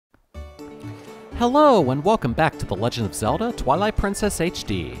Hello and welcome back to The Legend of Zelda Twilight Princess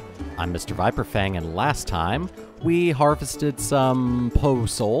HD. I'm MrViperfang, and last time we harvested some Poe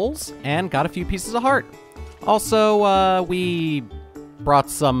souls and got a few pieces of heart. Also, we brought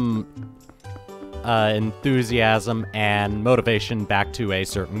some enthusiasm and motivation back to a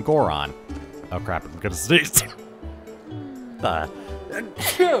certain Goron. Oh crap, I'm gonna sneeze.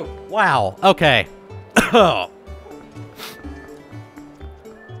 Wow, okay.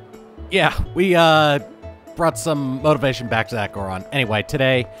 Yeah, we brought some motivation back to that Goron. Anyway,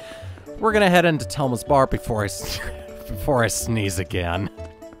 today we're gonna head into Telma's bar before I sneeze again.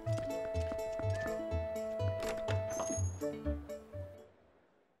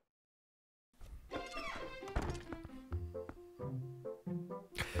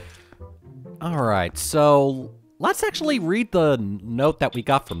 All right, so let's actually read the note that we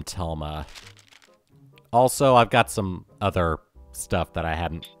got from Telma. Also, I've got some other stuff that I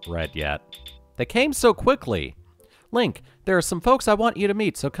hadn't read yet. They came so quickly. Link, there are some folks I want you to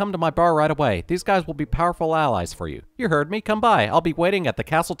meet, so come to my bar right away. These guys will be powerful allies for you. You heard me. Come by. I'll be waiting at the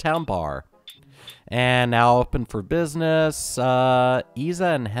Castletown bar. And now open for business. Isa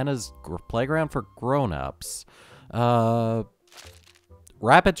and Henna's playground for grown-ups.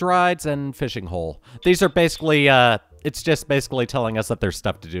 Rapids rides and fishing hole. These are basically, it's just basically telling us that there's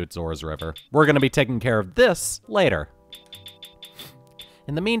stuff to do at Zora's River. We're going to be taking care of this later.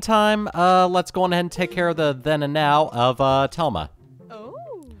 In the meantime, let's go on ahead and take care of the then and now of Telma.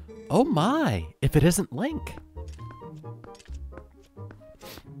 Oh. Oh my, if it isn't Link.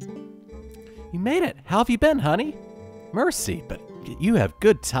 You made it. How have you been, honey? Mercy, but you have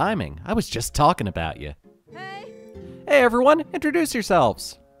good timing. I was just talking about you. Hey. Hey everyone, introduce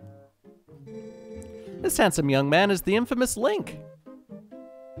yourselves. This handsome young man is the infamous Link.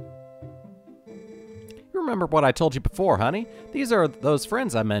 Remember what I told you before, honey? These are those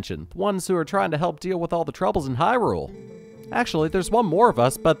friends I mentioned, the ones who are trying to help deal with all the troubles in Hyrule. Actually, there's one more of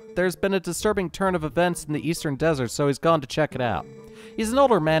us, but there's been a disturbing turn of events in the Eastern Desert, so he's gone to check it out. He's an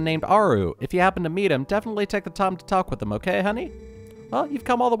older man named Aru. If you happen to meet him, definitely take the time to talk with him, okay, honey? Well, you've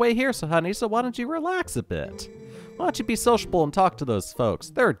come all the way here, so honey, so why don't you relax a bit? Why don't you be sociable and talk to those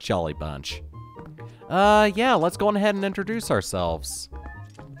folks? They're a jolly bunch. Yeah, let's go on ahead and introduce ourselves.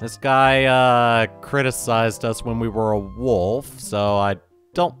 This guy, criticized us when we were a wolf, so I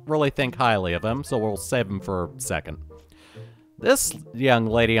don't really think highly of him, so we'll save him for a second. This young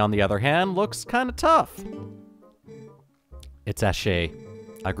lady, on the other hand, looks kind of tough. It's Ashe.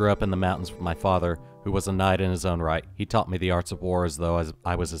 I grew up in the mountains with my father, who was a knight in his own right. He taught me the arts of war as though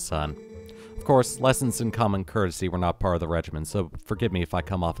I was his son. Of course, lessons in common courtesy were not part of the regimen, so forgive me if I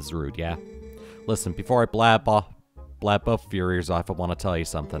come off as rude, yeah? Listen, before I blab both of your ears off, I want to tell you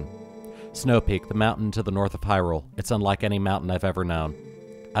something. Snow Peak, the mountain to the north of Hyrule. It's unlike any mountain I've ever known.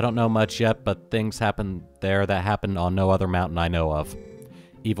 I don't know much yet, but things happen there that happen on no other mountain I know of.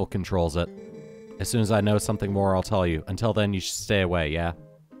 Evil controls it. As soon as I know something more, I'll tell you. Until then, you should stay away, yeah?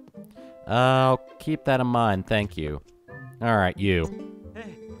 I'll keep that in mind, thank you. Alright, you.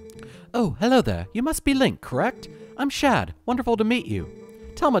 Hey. Oh, hello there. You must be Link, correct? I'm Shad. Wonderful to meet you.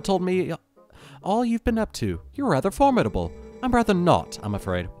 Telma told me all you've been up to. You're rather formidable. I'm rather not, I'm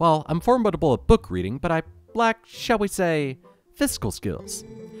afraid. Well, I'm formidable at book reading, but I lack, shall we say, physical skills.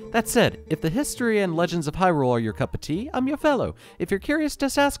 That said, if the history and legends of Hyrule are your cup of tea, I'm your fellow. If you're curious,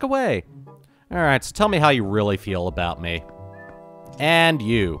 just ask away. Alright, so tell me how you really feel about me. And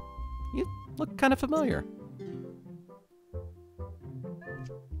you. You look kind of familiar.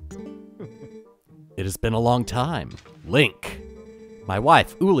 It has been a long time. Link. My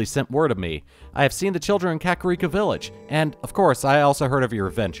wife, Uli, sent word of me. I have seen the children in Kakariko Village, and, of course, I also heard of your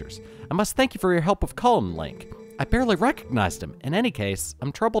adventures. I must thank you for your help with Cullen, Link. I barely recognized him. In any case,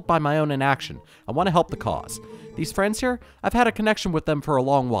 I'm troubled by my own inaction. I want to help the cause. These friends here, I've had a connection with them for a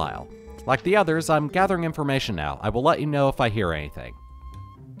long while. Like the others, I'm gathering information now. I will let you know if I hear anything.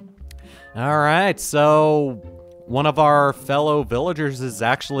 Alright, so one of our fellow villagers is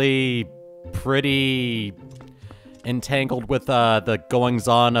actually pretty entangled with the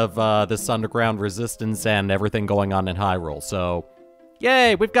goings-on of this underground resistance and everything going on in Hyrule. So,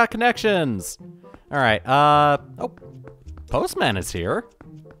 yay, we've got connections! Alright, oh, Postman is here.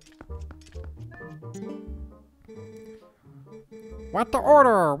 What the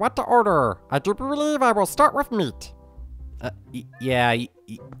order? What the order? I do believe I will start with meat. Yeah,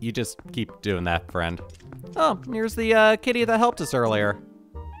 you just keep doing that, friend. Oh, here's the kitty that helped us earlier.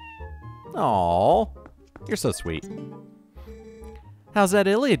 Aww. You're so sweet. How's that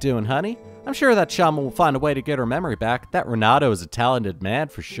Ilia doing, honey? I'm sure that shaman will find a way to get her memory back. That Renato is a talented man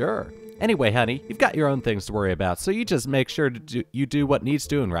for sure. Anyway, honey, you've got your own things to worry about, so you just make sure to do what needs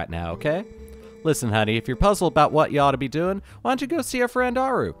doing right now, okay? Listen, honey, if you're puzzled about what you ought to be doing, why don't you go see our friend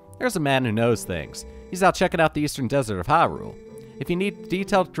Aru? There's a man who knows things. He's out checking out the eastern desert of Hyrule. If you need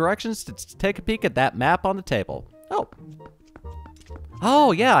detailed directions, take a peek at that map on the table. Oh.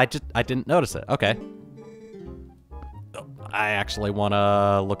 Oh, yeah, I didn't notice it. Okay. I actually want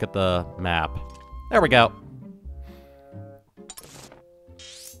to look at the map. There we go.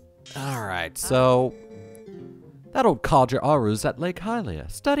 All right, so that old codger Aru's at Lake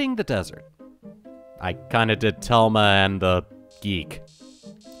Hylia, studying the desert. I kind of did Telma and the geek.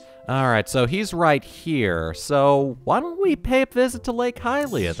 All right, so he's right here. So why don't we pay a visit to Lake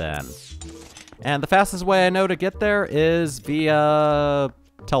Hylia then? And the fastest way I know to get there is via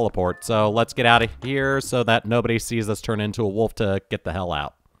teleport. So let's get out of here so that nobody sees us turn into a wolf to get the hell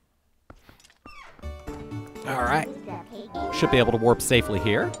out. All right. Should be able to warp safely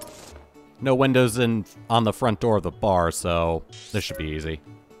here. No windows on the front door of the bar, so this should be easy.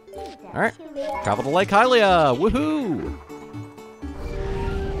 All right, travel to Lake Hylia, woohoo!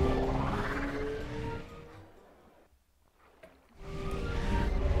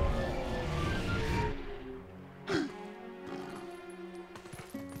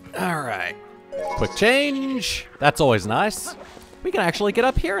 All right, quick change. That's always nice. We can actually get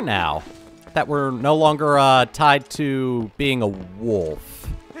up here now that we're no longer tied to being a wolf.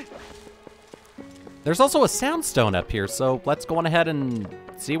 There's also a soundstone up here, so let's go on ahead and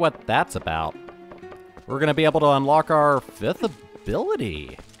see what that's about. We're gonna be able to unlock our 5th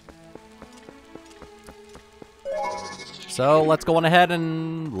ability. So let's go on ahead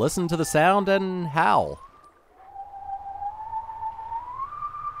and listen to the sound and howl.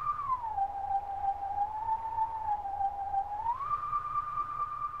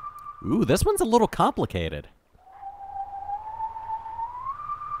 Ooh, this one's a little complicated.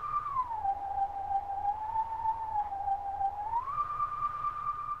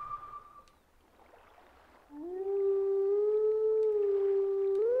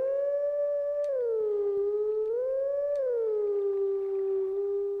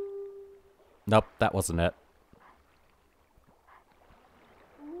 Nope, that wasn't it.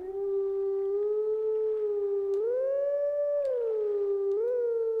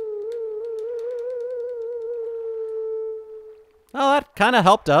 Oh, that kind of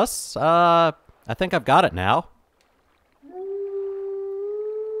helped us. I think I've got it now.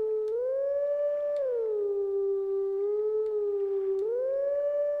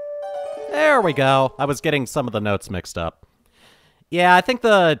 There we go. I was getting some of the notes mixed up. Yeah, I think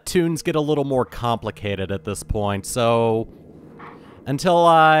the tunes get a little more complicated at this point, so until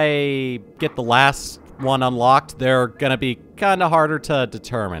I get the last one unlocked, they're gonna be kind of harder to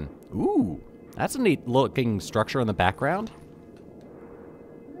determine. Ooh, that's a neat looking structure in the background.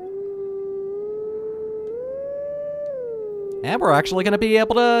 And we're actually gonna be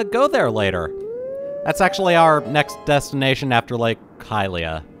able to go there later. That's actually our next destination after Lake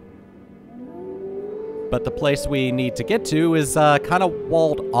Hylia. But the place we need to get to is kind of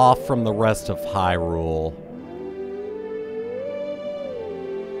walled off from the rest of Hyrule.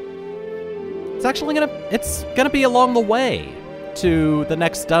 It's gonna be along the way to the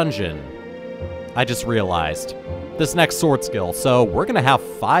next dungeon. I just realized. This next sword skill, so we're gonna have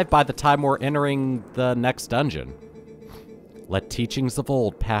 5 by the time we're entering the next dungeon. Let teachings of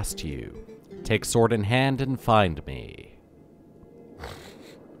old pass to you. Take sword in hand and find me.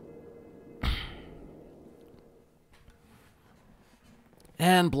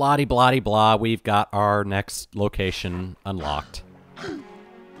 And blah-de-blah-de-blah, we've got our next location unlocked.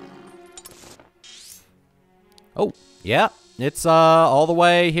 Oh, yeah, it's all the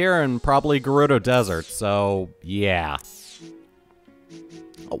way here in probably Gerudo Desert, so yeah.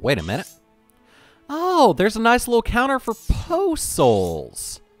 Oh, wait a minute. Oh, there's a nice little counter for post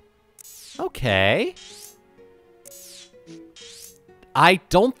souls. Okay. I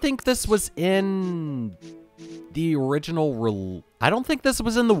don't think this was in the original I don't think this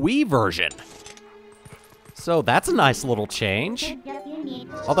was in the Wii version. So that's a nice little change.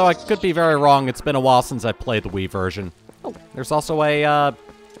 Although I could be very wrong, it's been a while since I played the Wii version. Oh, there's also a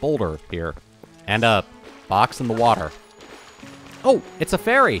boulder here. And a box in the water. Oh, it's a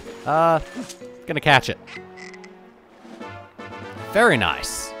fairy. Gonna catch it. Very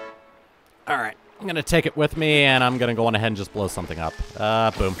nice. All right, I'm gonna take it with me and I'm gonna go on ahead and just blow something up.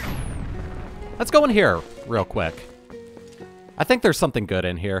 Boom. Let's go in here real quick. I think there's something good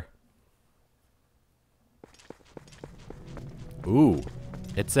in here. Ooh,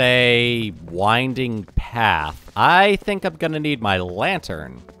 it's a winding path. I think I'm gonna need my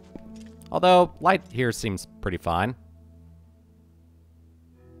lantern. Although, light here seems pretty fine.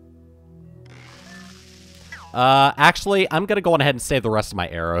 Actually, I'm gonna go on ahead and save the rest of my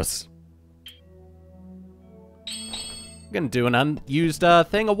arrows. I'm gonna do an unused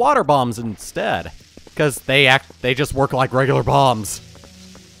thing of water bombs instead. Because they just work like regular bombs.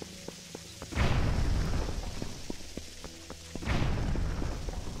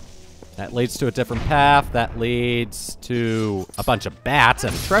 That leads to a different path. That leads to a bunch of bats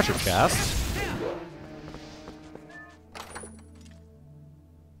and a treasure chest.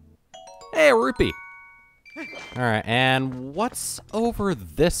 Hey, a rupee. Alright, and what's over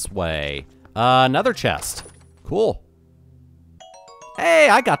this way? Another chest. Cool. Hey,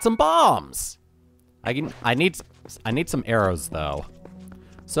 I got some bombs. I need some arrows, though.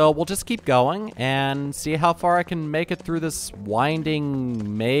 So we'll just keep going and see how far I can make it through this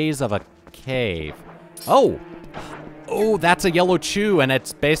winding maze of a cave. Oh! Oh, that's a yellow chew, and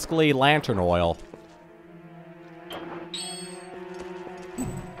it's basically lantern oil.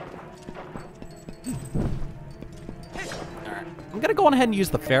 Alright, I'm gonna go on ahead and use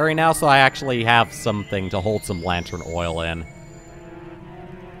the ferry now so I actually have something to hold some lantern oil in.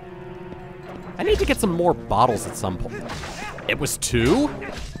 I need to get some more bottles at some point. It was 2?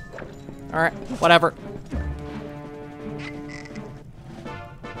 Alright, whatever.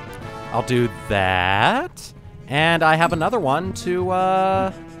 I'll do that. And I have another one to,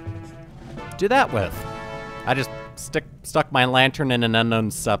 do that with. I just stuck my lantern in an unknown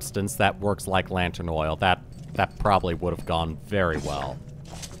substance that works like lantern oil. That probably would have gone very well.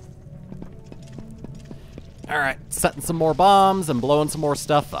 Alright, setting some more bombs and blowing some more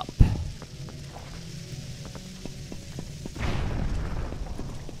stuff up.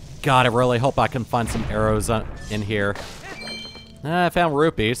 God, I really hope I can find some arrows in here. I found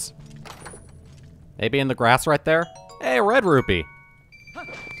rupees. Maybe in the grass right there? Hey, a red rupee.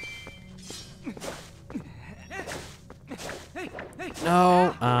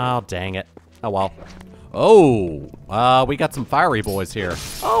 No. Oh, dang it. Oh, well. Oh, we got some fiery boys here.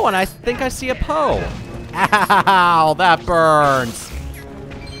 Oh, and I think I see a Poe. Ow, that burns.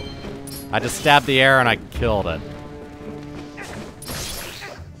 I just stabbed the air and I killed it.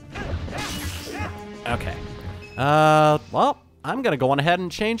 Okay. Well, I'm gonna go on ahead and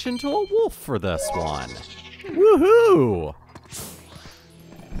change into a wolf for this one. Woohoo!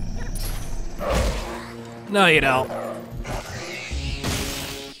 No, you don't.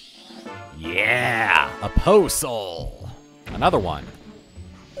 Yeah, a Poe soul. Another one.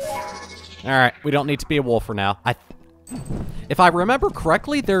 Alright, we don't need to be a wolf for now. If I remember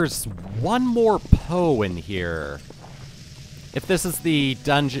correctly, there's one more Poe in here. If this is the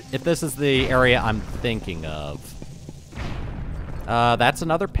dungeon, if this is the area I'm thinking of. That's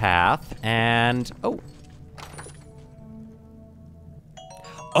another path, and, oh.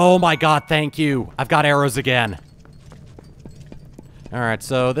 Oh my god, thank you. I've got arrows again. Alright,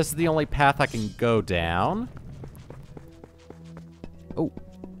 so this is the only path I can go down. Oh.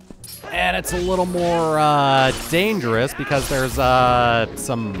 And it's a little more, dangerous because there's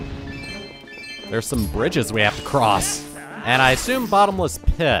some bridges we have to cross. And I assume bottomless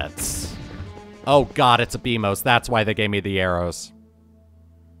pits. Oh god, it's a Beamos. That's why they gave me the arrows.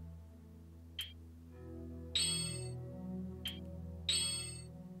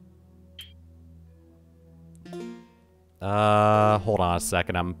 Hold on a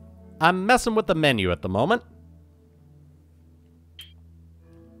second. I'm messing with the menu at the moment.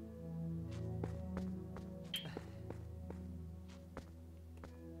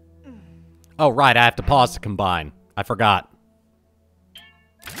 Oh, right, I have to pause to combine. I forgot.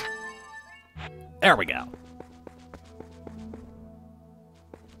 There we go.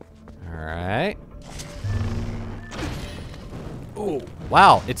 Alright. Ooh,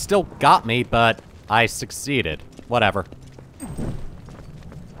 wow, it still got me, but I succeeded. Whatever.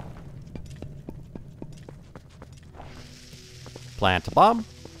 Plant a bomb.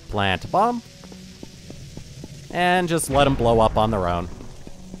 Plant a bomb. And just let them blow up on their own.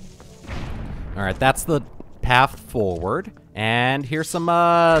 Alright, that's the path forward. And here's some,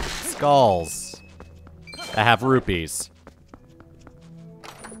 skulls that have rupees.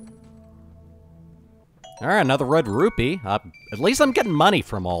 Alright, another red rupee. At least I'm getting money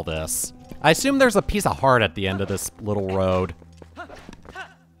from all this. I assume there's a piece of heart at the end of this little road.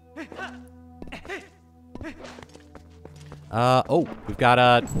 Oh, we've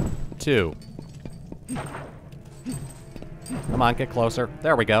got, 2. Come on, get closer.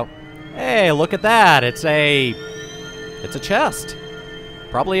 There we go. Hey, look at that. It's a chest.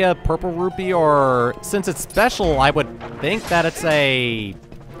 Probably a purple rupee, or since it's special, I would think that it's a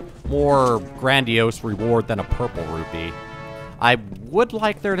more grandiose reward than a purple rupee. I would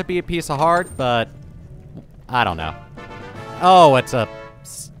like there to be a piece of heart, but I don't know. Oh, it's a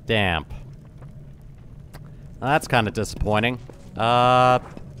stamp. Well, that's kind of disappointing. Let's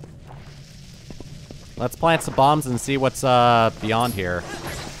Let's plant some bombs and see what's beyond here.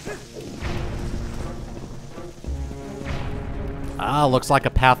 Ah, looks like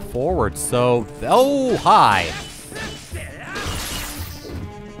a path forward, so... Oh, hi!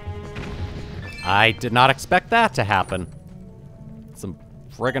 I did not expect that to happen. Some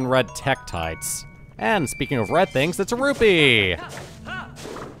friggin' red tektites. And speaking of red things, it's a rupee!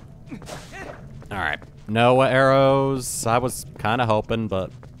 Alright, no arrows. I was kinda hoping,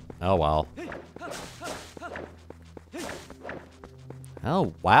 but oh well.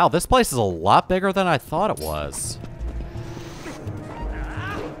 Oh, wow, this place is a lot bigger than I thought it was.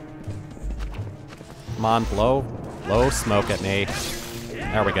 Come on, blow smoke at me.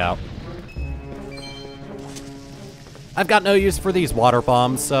 There we go. I've got no use for these water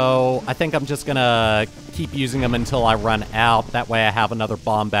bombs, so I think I'm just gonna keep using them until I run out. That way I have another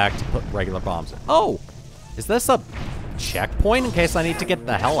bomb bag to put regular bombs in. Oh! Is this a checkpoint in case I need to get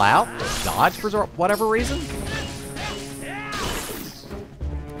the hell out? Dodge for whatever reason?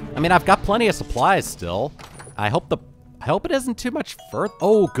 I mean, I've got plenty of supplies still. I hope it isn't too much further.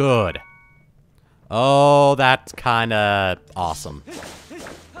 Oh, good. Oh, that's kinda awesome.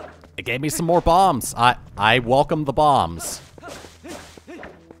 It gave me some more bombs. I welcome the bombs.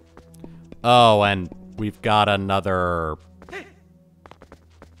 Oh, and we've got another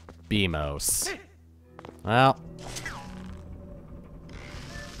BMOS. Well.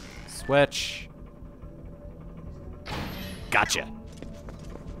 Switch. Gotcha.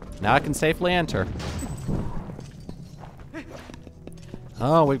 Now I can safely enter.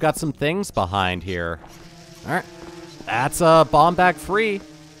 Oh, we've got some things behind here. All right. That's a bomb bag free.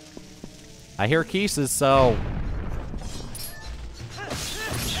 I hear Keeses, so...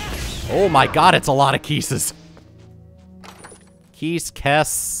 Oh my god, it's a lot of Keeses. Kees,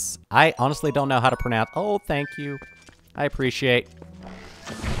 Kess... I honestly don't know how to pronounce... Oh, thank you. I appreciate.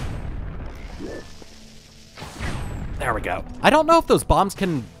 There we go. I don't know if those bombs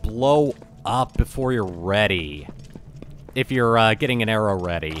can blow up before you're ready. If you're getting an arrow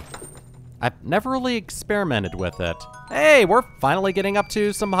ready. I've never really experimented with it. Hey, we're finally getting up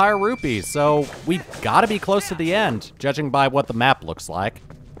to some higher rupees, so we've got to be close to the end, judging by what the map looks like.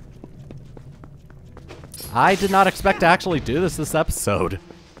 I did not expect to actually do this episode,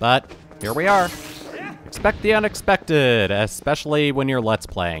 but here we are. Expect the unexpected, especially when you're Let's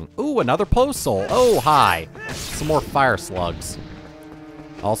Playing. Ooh, another post soul. Oh, hi. Some more fire slugs.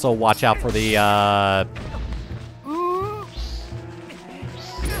 Also, watch out for the,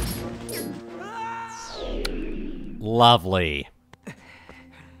 Lovely.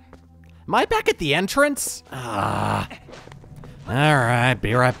 Am I back at the entrance? Ah. Alright,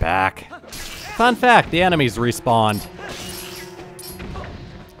 be right back. Fun fact, the enemies respawned.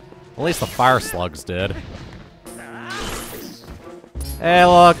 At least the fire slugs did. Hey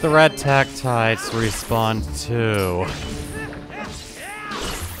look, the red tektites respawned too.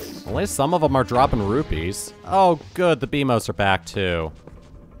 At least some of them are dropping rupees. Oh good, the BMOS are back too.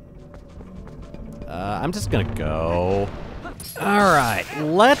 I'm just gonna go. Alright,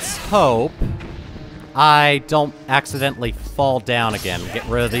 let's hope I don't accidentally fall down again. Get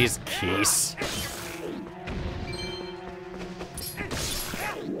rid of these keys.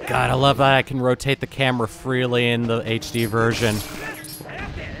 God, I love that I can rotate the camera freely in the HD version.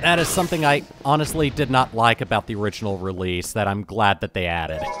 That is something I honestly did not like about the original release that I'm glad that they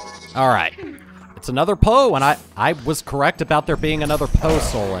added. Alright, it's another Poe, and I was correct about there being another Poe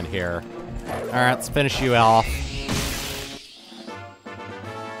soul in here. Alright, let's finish you off.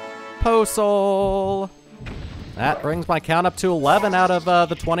 Poe soul! That brings my count up to 11 out of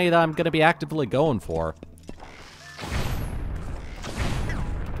the 20 that I'm going to be actively going for.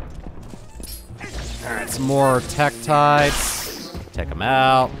 Alright, some more tektites. Take them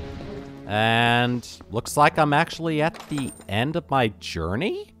out. And looks like I'm actually at the end of my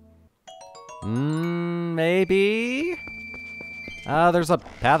journey? Maybe? There's a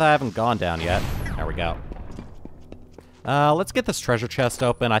path I haven't gone down yet. There we go. Let's get this treasure chest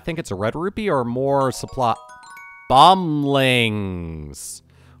open. I think it's a red rupee or more supply. Bomblings.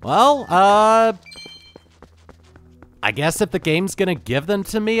 Well, I guess if the game's gonna give them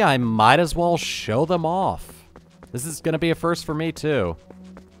to me, I might as well show them off. This is gonna be a first for me, too.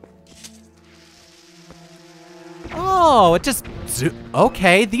 Oh, it just...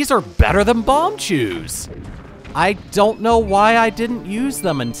 Okay, these are better than bomb chews. I don't know why I didn't use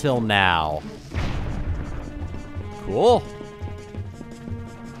them until now. Cool.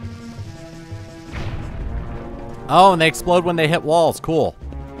 Oh, and they explode when they hit walls. Cool.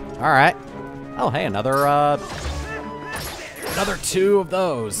 All right. Oh, hey, another 2 of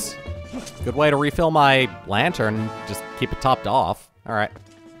those. Good way to refill my lantern. Just keep it topped off. All right.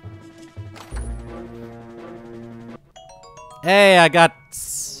 Hey, I got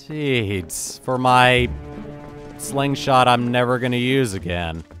seeds for my slingshot I'm never gonna use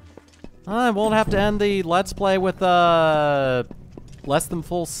again. I won't have to end the Let's Play with, less than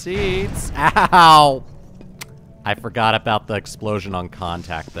full seeds. Ow! I forgot about the explosion on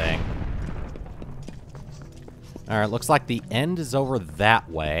contact thing. Alright, looks like the end is over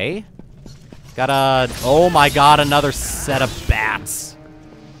that way. Got a... Oh my god, another set of bats.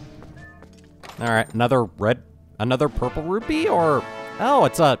 Alright, another purple rupee, or... Oh,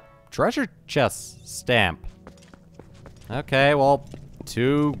 it's a treasure chest stamp. Okay, well,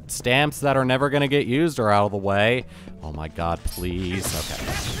 2 stamps that are never gonna get used are out of the way. Oh my god, please. Okay.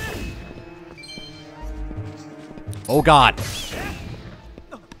 Oh god.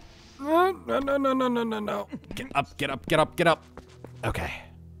 No. Get up. Okay.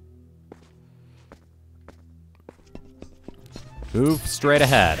 Move straight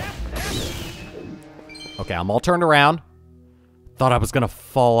ahead. Okay, I'm all turned around. Thought I was gonna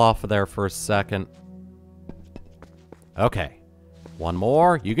fall off of there for a second. Okay. One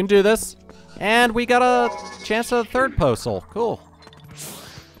more. You can do this. And we got a chance at a 3rd postal. Cool.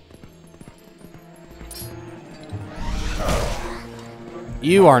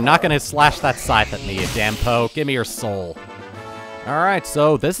 You are not gonna slash that scythe at me, you damn poke. Give me your soul. Alright,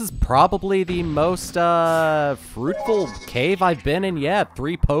 so this is probably the most fruitful cave I've been in yet.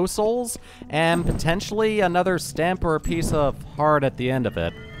 3 postals, and potentially another stamp or a piece of heart at the end of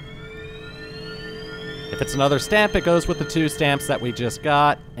it. If it's another stamp, it goes with the 2 stamps that we just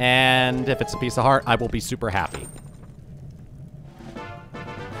got, and if it's a piece of heart, I will be super happy.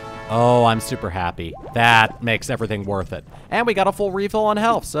 Oh, I'm super happy. That makes everything worth it. And we got a full refill on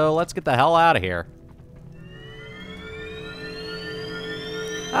health, so let's get the hell out of here.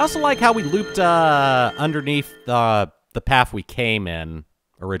 I also like how we looped underneath the path we came in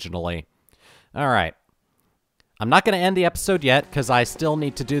originally. All right. I'm not going to end the episode yet, because I still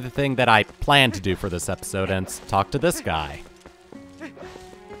need to do the thing that I planned to do for this episode, and talk to this guy.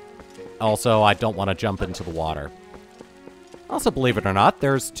 Also, I don't want to jump into the water. Also, believe it or not,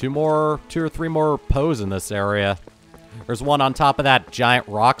 there's 2 or 3 more Poes in this area. There's one on top of that giant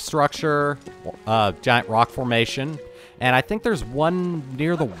rock structure, giant rock formation, and I think there's one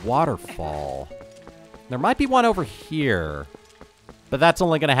near the waterfall. There might be one over here, but that's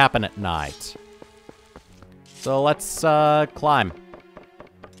only going to happen at night. So let's climb.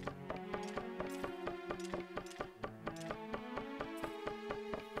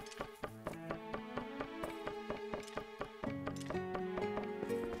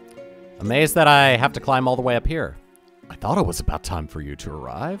 Amazed that I have to climb all the way up here. I thought it was about time for you to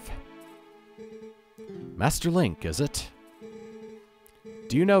arrive. Master Link, is it?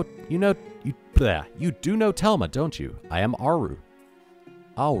 Do you do know Telma, don't you? I am Aru.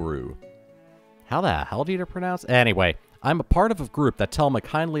 How the hell do you pronounce? Anyway, I'm a part of a group that Telma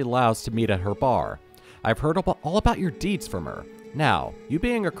kindly allows to meet at her bar. I've heard all about your deeds from her. Now, you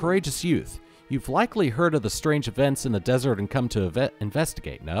being a courageous youth, you've likely heard of the strange events in the desert and come to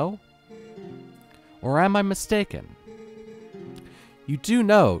investigate, no? Or am I mistaken? You do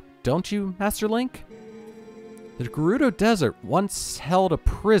know, don't you, Master Link? The Gerudo Desert once held a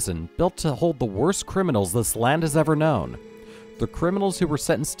prison built to hold the worst criminals this land has ever known. The criminals who were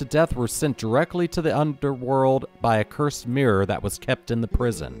sentenced to death were sent directly to the underworld by a cursed mirror that was kept in the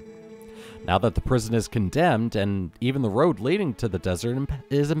prison. Now that the prison is condemned, and even the road leading to the desert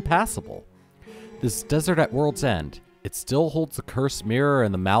is impassable. This desert at World's End, it still holds the cursed mirror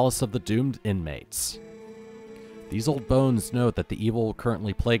and the malice of the doomed inmates. These old bones note that the evil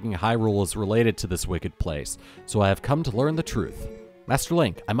currently plaguing Hyrule is related to this wicked place, so I have come to learn the truth. Master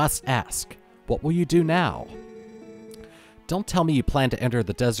Link, I must ask, what will you do now? Don't tell me you plan to enter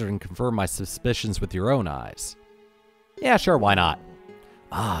the desert and confirm my suspicions with your own eyes. Yeah, sure, why not?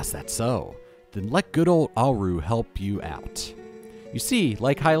 Ah, is that so? Then let good old Auru help you out. You see,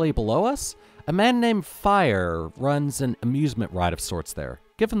 Lake Hylia below us? A man named Fire runs an amusement ride of sorts there.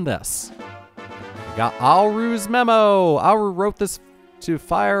 Give him this. I got Auru's memo. Auru wrote this to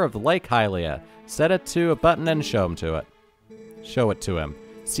Fire of the Lake Hylia. Set it to a button and show it to him.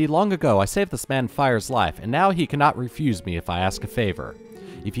 See, long ago I saved this man Fire's life, and now he cannot refuse me if I ask a favor.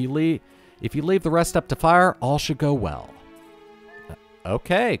 If you leave the rest up to Fire, all should go well.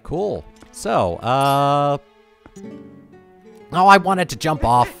 Okay, cool. So, oh, I wanted to jump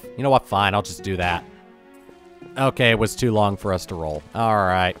off. You know what? Fine, I'll just do that. Okay, it was too long for us to roll. All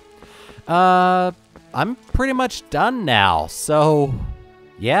right. I'm pretty much done now. So,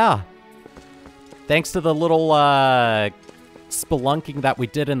 yeah. Thanks to the little spelunking that we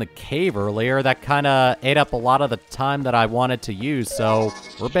did in the cave earlier, that kind of ate up a lot of the time that I wanted to use. So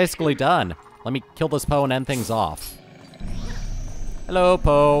we're basically done. Let me kill this Poe and end things off. Hello,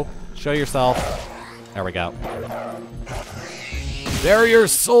 Poe. Show yourself. There we go. Bare your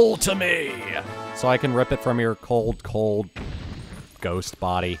soul to me, so I can rip it from your cold, cold ghost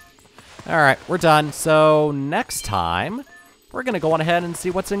body. All right, we're done. So next time, we're gonna go on ahead and see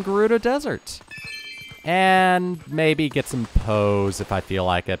what's in Gerudo Desert. And maybe get some Poes if I feel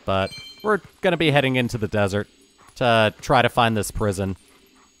like it, but we're gonna be heading into the desert to try to find this prison.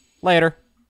 Later.